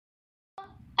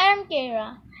I'm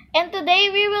Kira, and today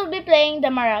we will be playing the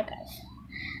maracas.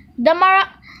 The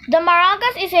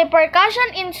maracas is a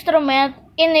percussion instrument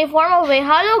in the form of a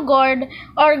hollow gourd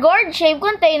or gourd-shaped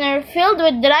container filled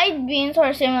with dried beans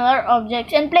or similar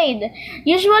objects and played,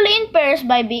 usually in pairs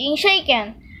by being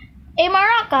shaken. A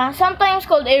maraca, sometimes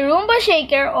called a rumba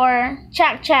shaker or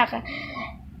chak-chak,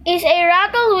 is a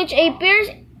rattle which appears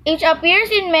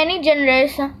in many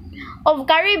genres of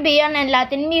Caribbean and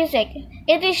Latin music.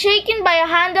 It is shaken by a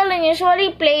handle and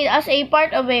usually played as a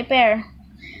part of a pair.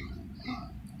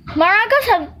 Maracas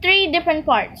have three different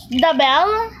parts. The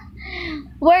bell,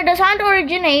 where the sound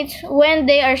originates when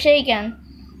they are shaken.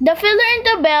 The filler in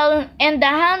the bell and the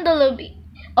handle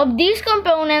of these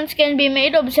components can be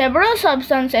made of several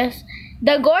substances.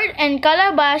 The gourd and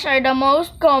calabash are the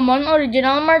most common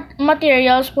original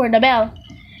materials for the bell.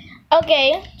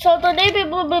 Okay, so today we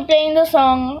will be playing the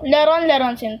song Leron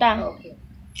Leron Sinta. Okay.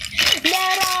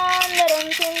 Leron Leron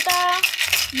Sinta,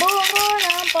 bungo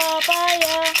ng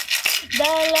papaya,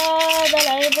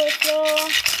 dala-dala'y busyo,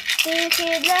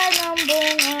 sisidlan ng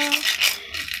bunga.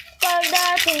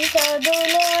 Pagdating sa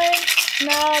duloy,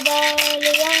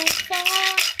 nabali ang sanga,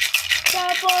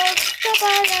 tapos sa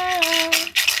palaran,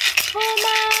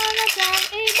 humanap ng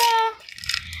iba.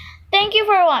 Thank you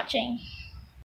for watching.